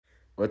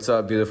What's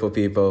up, beautiful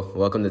people?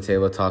 Welcome to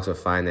Table Talks with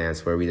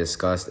Finance, where we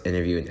discuss,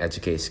 interview, and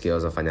educate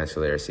skills on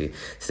financial literacy.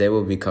 Today,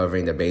 we'll be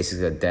covering the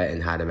basics of debt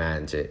and how to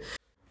manage it.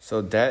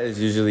 So debt is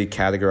usually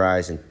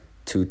categorized in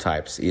two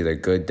types, either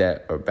good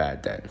debt or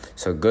bad debt.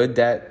 So good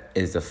debt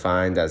is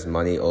defined as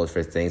money owed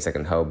for things that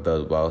can help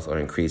build wealth or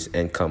increase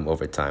income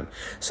over time.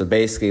 So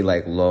basically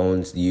like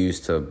loans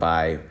used to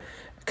buy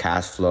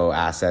cash flow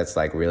assets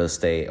like real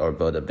estate or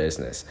build a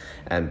business.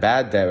 And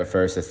bad debt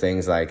refers to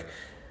things like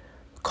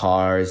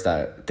things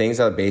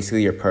that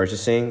basically you're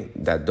purchasing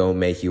that don't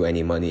make you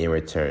any money in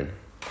return.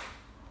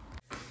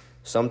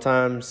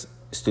 Sometimes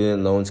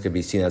student loans could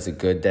be seen as a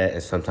good debt,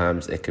 and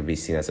sometimes it could be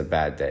seen as a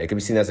bad debt. It could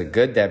be seen as a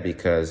good debt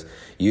because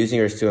using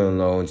your student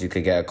loans, you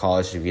could get a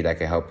college degree that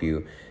could help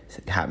you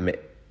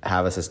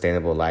have a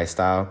sustainable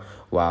lifestyle,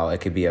 while it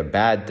could be a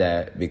bad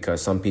debt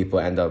because some people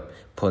end up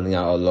putting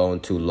out a loan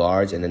too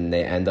large and then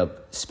they end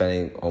up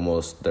spending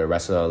almost the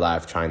rest of their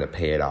life trying to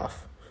pay it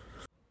off.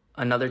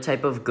 Another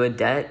type of good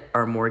debt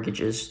are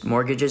mortgages.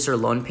 Mortgages are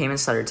loan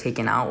payments that are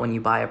taken out when you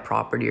buy a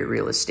property or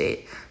real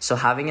estate. So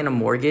having a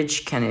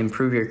mortgage can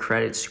improve your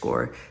credit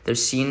score. They're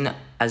seen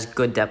as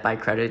good debt by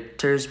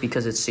creditors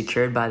because it's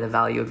secured by the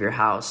value of your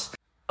house.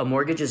 A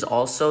mortgage is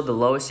also the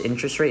lowest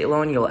interest rate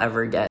loan you'll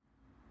ever get.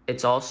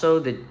 It's also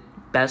the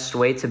best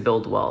way to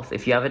build wealth.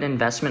 If you have an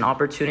investment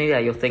opportunity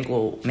that you'll think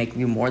will make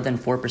you more than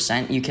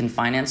 4%, you can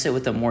finance it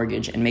with a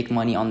mortgage and make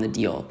money on the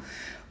deal.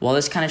 While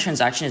this kind of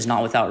transaction is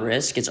not without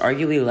risk, it's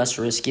arguably less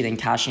risky than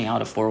cashing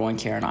out a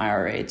 401k or an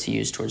IRA to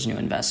use towards new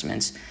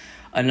investments.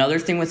 Another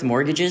thing with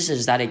mortgages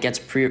is that it gets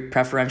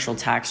preferential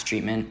tax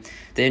treatment.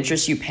 The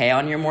interest you pay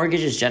on your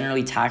mortgage is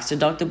generally tax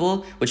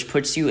deductible, which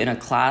puts you in a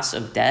class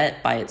of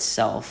debt by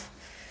itself.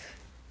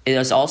 It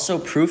is also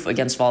proof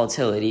against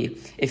volatility.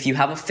 If you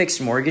have a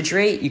fixed mortgage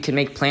rate, you can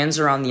make plans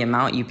around the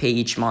amount you pay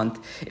each month.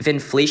 If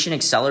inflation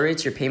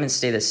accelerates, your payments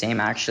stay the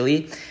same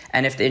actually.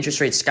 And if the interest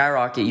rates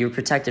skyrocket, you're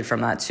protected from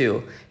that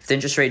too. If the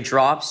interest rate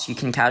drops, you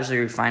can casually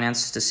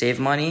refinance to save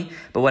money.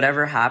 But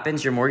whatever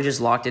happens, your mortgage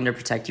is locked in to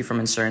protect you from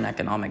uncertain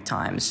economic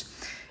times.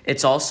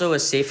 It's also a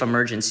safe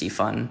emergency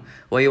fund.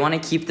 While you want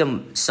to keep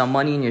some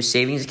money in your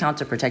savings account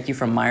to protect you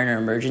from minor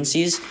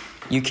emergencies,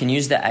 you can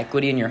use the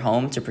equity in your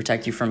home to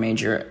protect you from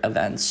major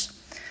events.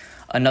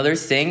 Another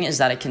thing is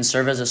that it can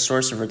serve as a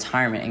source of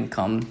retirement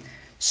income.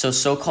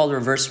 So-called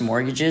reverse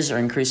mortgages are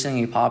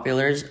increasingly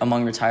popular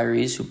among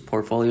retirees whose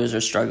portfolios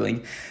are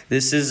struggling.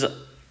 This is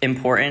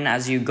important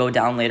as you go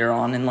down later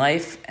on in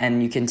life,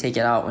 and you can take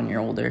it out when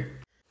you're older.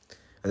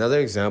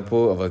 Another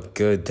example of a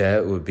good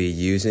debt would be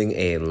using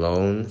a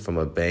loan from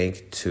a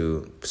bank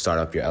to start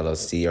up your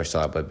LLC or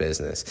start up a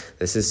business.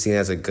 This is seen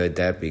as a good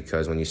debt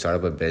because when you start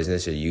up a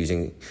business, you're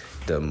using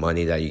the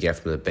money that you get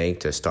from the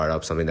bank to start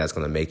up something that's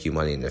going to make you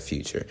money in the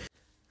future.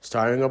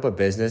 Starting up a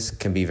business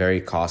can be very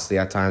costly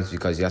at times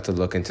because you have to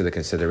look into the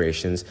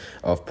considerations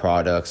of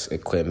products,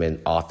 equipment,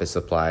 office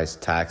supplies,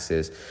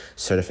 taxes,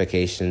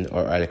 certification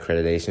or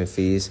accreditation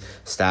fees,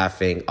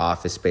 staffing,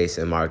 office space,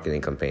 and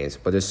marketing campaigns.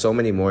 But there's so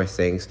many more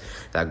things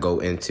that go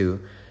into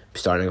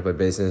starting up a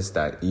business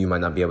that you might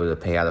not be able to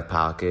pay out of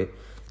pocket.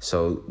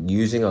 So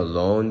using a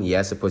loan,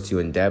 yes, it puts you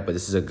in debt, but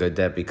this is a good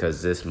debt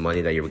because this money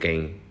that you're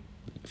getting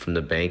from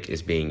the bank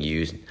is being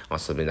used on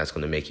something that's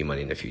going to make you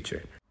money in the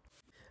future.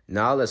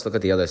 Now let's look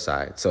at the other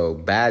side. So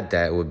bad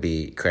debt would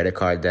be credit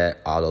card debt,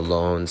 auto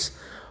loans,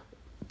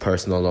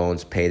 personal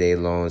loans, payday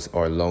loans,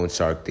 or loan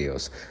shark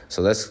deals.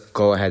 So let's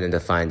go ahead and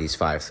define these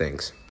 5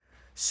 things.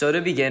 So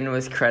to begin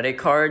with, credit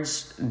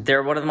cards,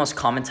 they're one of the most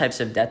common types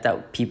of debt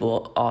that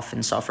people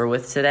often suffer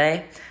with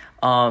today.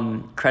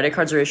 Credit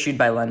cards are issued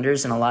by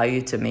lenders and allow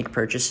you to make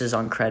purchases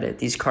on credit.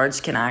 These cards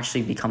can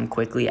actually become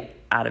quickly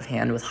out of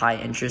hand with high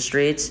interest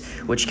rates,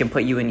 which can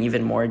put you in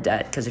even more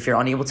debt because if you're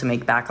unable to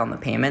make back on the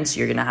payments,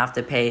 you're going to have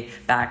to pay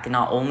back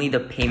not only the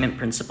payment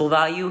principal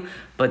value,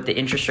 but the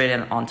interest rate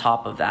on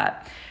top of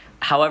that.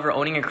 However,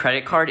 owning a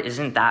credit card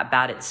isn't that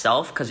bad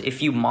itself because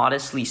if you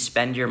modestly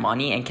spend your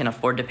money and can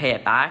afford to pay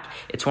it back,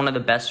 it's one of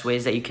the best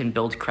ways that you can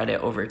build credit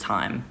over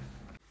time.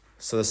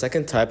 So the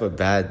second type of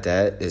bad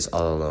debt is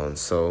auto loans.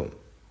 So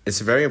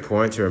it's very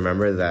important to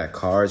remember that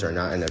cars are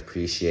not an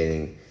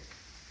appreciating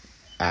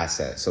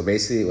asset. So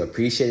basically,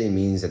 appreciating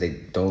means that they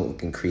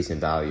don't increase in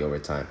value over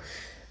time.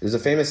 There's a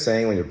famous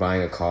saying when you're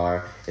buying a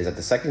car is that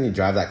the second you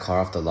drive that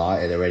car off the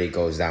lot, it already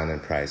goes down in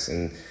price.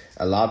 And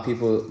a lot of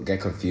people get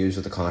confused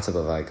with the concept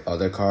of like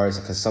other cars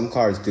because some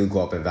cars do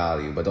go up in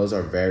value, but those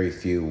are very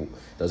few.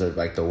 Those are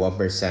like the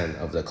 1%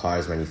 of the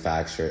cars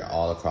manufactured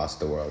all across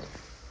the world.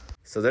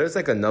 So there's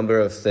like a number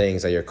of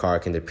things that your car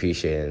can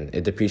depreciate in.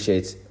 It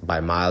depreciates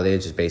by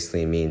mileage. It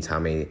basically means how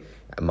many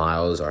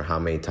miles or how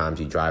many times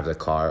you drive the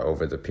car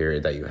over the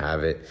period that you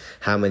have it,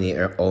 how many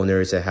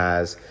owners it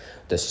has,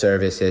 the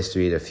service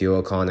history, the fuel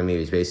economy,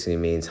 which basically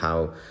means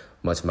how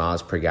much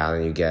miles per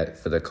gallon you get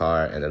for the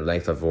car, and the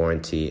length of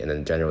warranty, and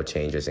then general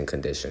changes in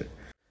condition.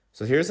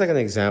 So here's like an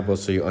example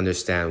so you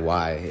understand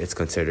why it's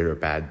considered a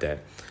bad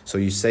debt. So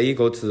you say you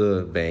go to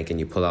the bank and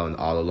you pull out an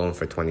auto loan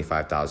for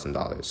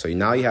 $25,000. So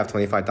now you have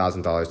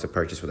 $25,000 to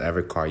purchase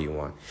whatever car you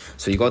want.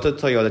 So you go to the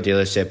Toyota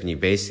dealership and you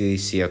basically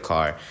see a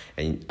car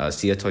and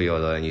see a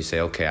Toyota and you say,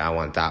 okay, I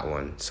want that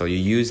one. So you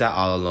use that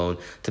auto loan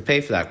to pay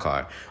for that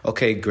car.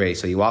 Okay, great.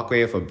 So you walk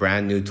away with a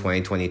brand new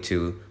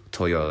 2022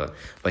 Toyota.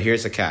 But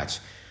here's the catch.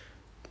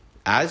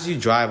 As you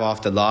drive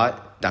off the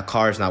lot, that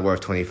car is not worth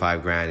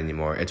 25 grand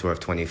anymore. It's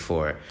worth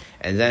 24.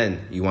 And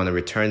then you want to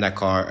return that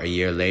car a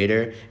year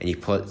later and you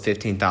put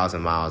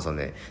 15,000 miles on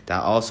it.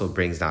 That also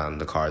brings down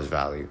the car's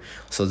value.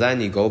 So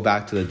then you go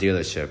back to the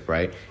dealership,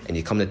 right? And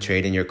you come to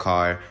trade in your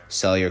car,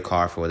 sell your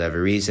car for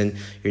whatever reason.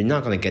 You're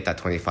not going to get that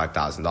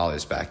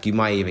 $25,000 back. You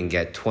might even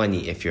get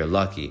 20 if you're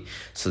lucky.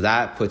 So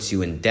that puts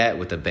you in debt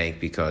with the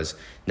bank because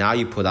now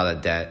you put out a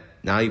debt.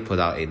 Now you put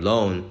out a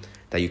loan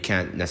that you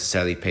can't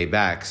necessarily pay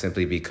back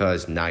simply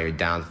because now you're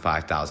down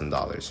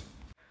 $5,000.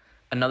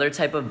 Another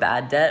type of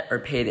bad debt are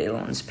payday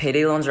loans.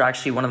 Payday loans are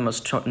actually one of the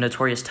most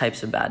notorious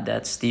types of bad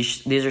debts.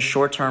 These are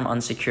short-term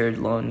unsecured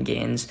loan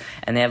gains,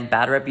 and they have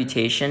bad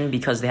reputation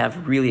because they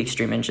have really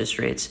extreme interest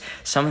rates.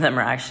 Some of them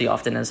are actually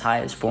often as high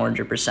as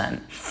 400%.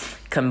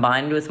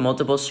 Combined with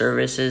multiple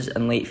services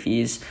and late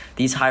fees,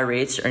 these high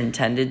rates are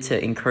intended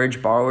to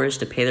encourage borrowers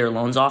to pay their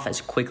loans off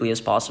as quickly as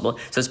possible.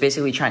 So it's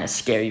basically trying to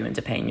scare you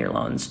into paying your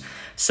loans.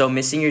 So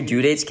missing your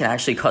due dates can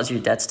actually cause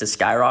your debts to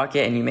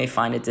skyrocket, and you may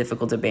find it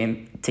difficult to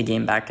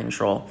gain back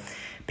control.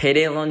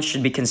 Payday loans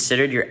should be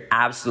considered your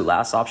absolute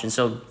last option,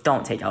 so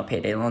don't take out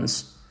payday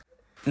loans.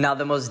 Now,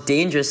 the most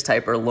dangerous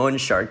type are loan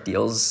shark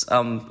deals.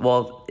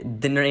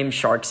 The name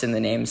shark's in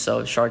the name,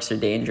 so sharks are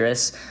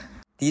dangerous.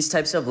 These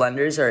types of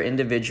lenders are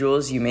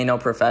individuals you may know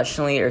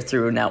professionally or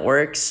through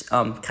networks,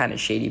 kind of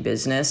shady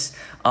business.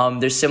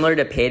 They're similar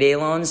to payday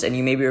loans, and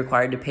you may be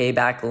required to pay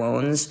back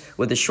loans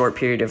with a short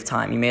period of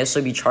time. You may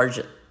also be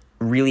charged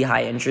really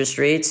high interest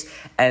rates,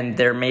 and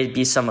there may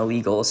be some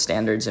illegal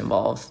standards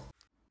involved.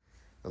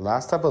 The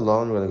last type of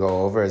loan we're going to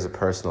go over is a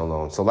personal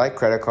loan. So like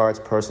credit cards,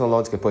 personal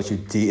loans can put you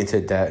deep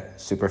into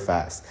debt super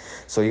fast.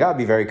 So you got to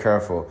be very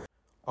careful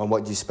on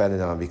what you spend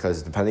it on,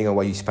 because depending on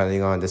what you're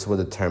spending on, this will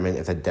determine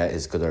if the debt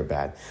is good or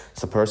bad.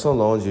 So personal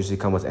loans usually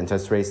come with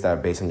interest rates that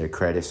are based on your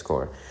credit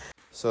score.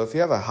 So if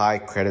you have a high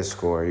credit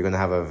score, you're going to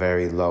have a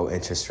very low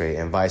interest rate,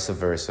 and vice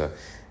versa.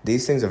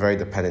 These things are very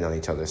dependent on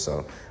each other.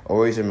 So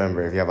always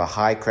remember, if you have a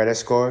high credit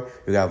score,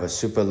 you have a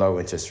super low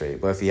interest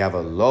rate. But if you have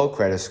a low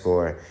credit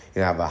score,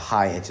 you have a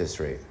high interest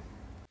rate.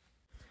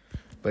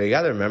 But you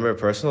got to remember,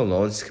 personal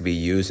loans can be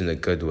used in a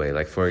good way.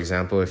 Like, for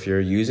example, if you're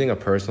using a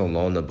personal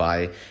loan to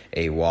buy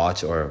a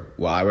watch, or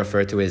what I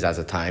refer to as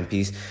a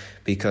timepiece,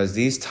 because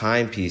these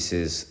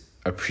timepieces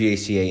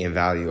appreciate in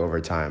value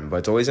over time. But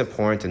it's always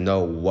important to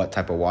know what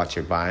type of watch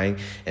you're buying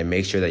and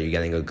make sure that you're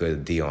getting a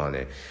good deal on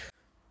it.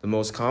 The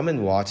most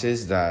common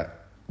watches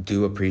that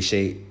do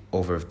appreciate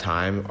over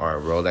time are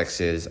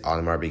Rolexes,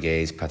 Audemars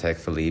Piguets, Patek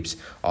Philippe's.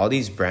 All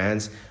these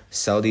brands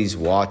sell these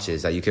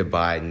watches that you could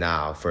buy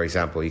now. For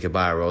example, you could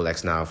buy a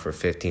Rolex now for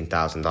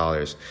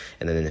 $15,000,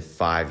 and then in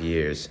 5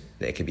 years,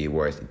 it could be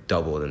worth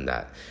double than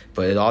that.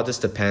 But it all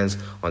just depends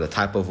on the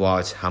type of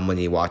watch, how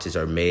many watches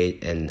are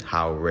made, and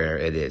how rare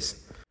it is.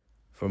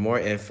 For more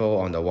info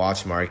on the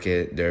watch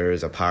market, there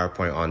is a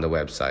PowerPoint on the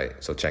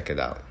website, so check it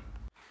out.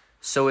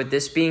 So with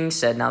this being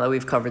said, now that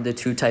we've covered the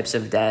two types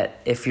of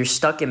debt, if you're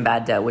stuck in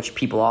bad debt, which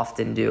people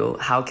often do,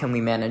 how can we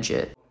manage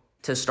it?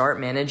 To start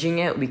managing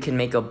it, we can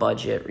make a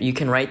budget. You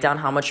can write down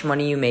how much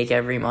money you make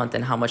every month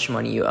and how much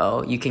money you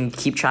owe. You can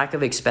keep track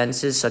of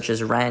expenses such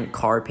as rent,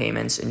 car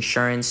payments,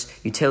 insurance,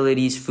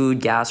 utilities, food,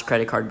 gas,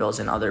 credit card bills,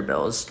 and other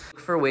bills. Look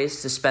for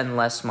ways to spend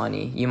less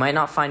money. You might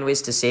not find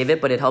ways to save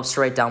it, but it helps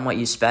to write down what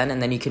you spend, and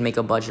then you can make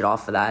a budget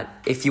off of that.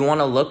 If you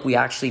want to look, we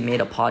actually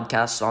made a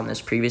podcast on this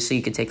previously.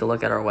 You could take a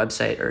look at our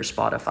website or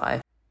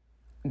Spotify.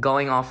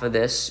 Going off of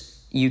this,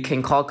 you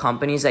can call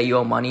companies that you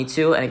owe money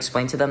to and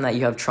explain to them that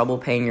you have trouble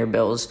paying your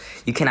bills.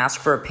 You can ask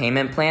for a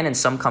payment plan, and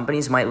some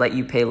companies might let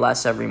you pay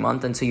less every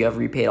month until you have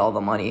repaid all the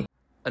money.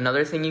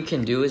 Another thing you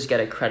can do is get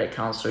a credit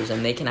counselor,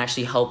 and they can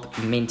actually help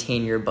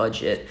maintain your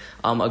budget.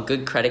 A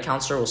good credit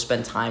counselor will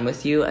spend time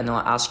with you, and they'll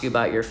ask you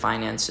about your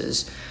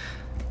finances.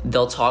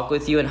 They'll talk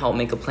with you and help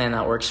make a plan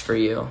that works for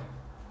you.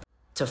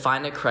 To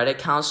find a credit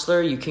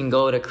counselor, you can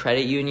go to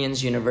credit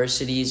unions,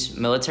 universities,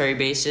 military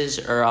bases,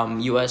 or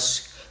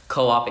U.S.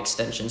 co-op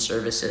extension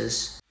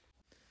services.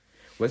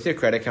 With your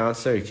credit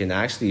counselor, you can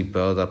actually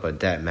build up a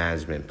debt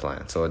management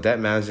plan. So a debt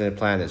management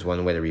plan is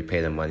one way to repay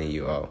the money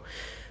you owe.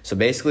 So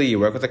basically, you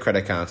work with a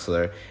credit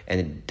counselor,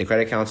 and the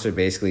credit counselor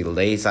basically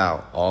lays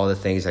out all the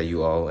things that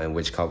you owe and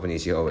which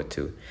companies you owe it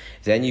to.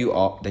 Then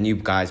you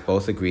guys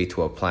both agree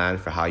to a plan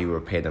for how you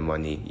repay the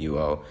money you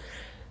owe.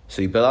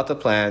 So you build out the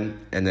plan,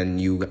 and then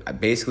you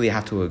basically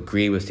have to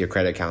agree with your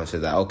credit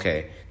counselor that,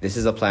 okay, this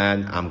is a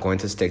plan, I'm going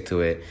to stick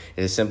to it.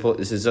 It's simple.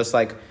 This is just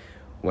like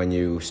when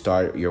you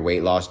start your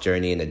weight loss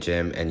journey in the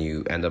gym and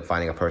you end up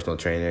finding a personal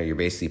trainer, you're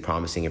basically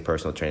promising your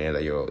personal trainer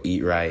that you'll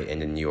eat right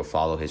and then you'll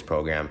follow his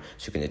program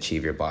so you can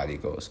achieve your body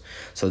goals.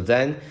 So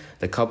then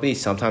the company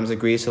sometimes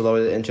agrees to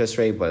lower the interest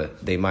rate,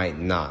 but they might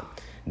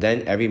not.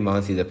 Then every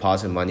month you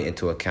deposit money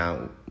into an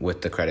account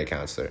with the credit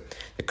counselor.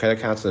 The credit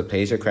counselor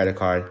pays your credit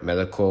card,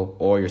 medical,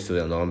 or your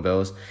student loan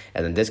bills,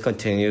 and then this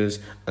continues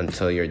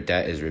until your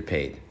debt is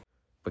repaid.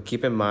 But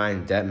keep in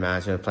mind, debt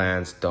management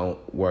plans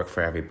don't work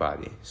for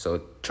everybody.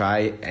 So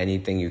try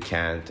anything you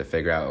can to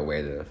figure out a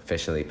way to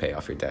efficiently pay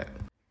off your debt.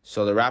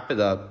 So to wrap it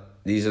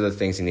up, these are the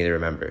things you need to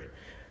remember.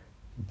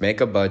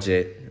 Make a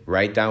budget,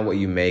 write down what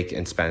you make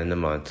and spend in a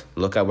month,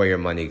 look at where your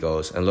money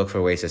goes, and look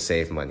for ways to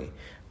save money.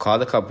 Call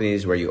the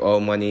companies where you owe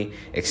money,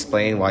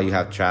 explain why you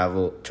have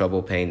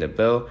trouble paying the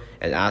bill,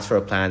 and ask for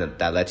a plan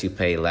that lets you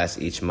pay less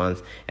each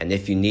month. And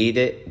if you need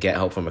it, get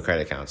help from a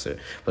credit counselor.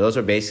 But those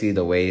are basically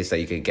the ways that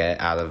you could get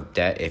out of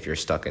debt if you're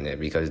stuck in it,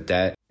 because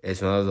debt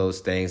is one of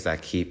those things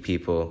that keep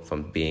people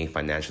from being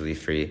financially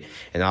free.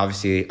 And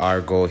obviously,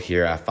 our goal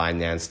here at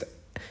Financed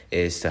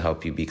is to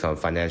help you become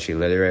financially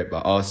literate,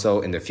 but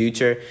also in the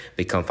future,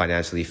 become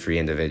financially free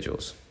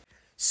individuals.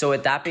 So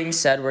with that being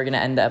said, we're going to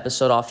end the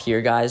episode off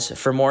here, guys.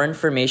 For more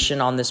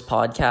information on this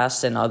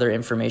podcast and other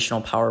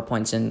informational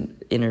PowerPoints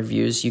and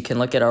interviews, you can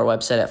look at our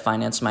website at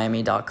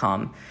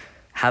financemiami.com.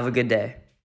 Have a good day.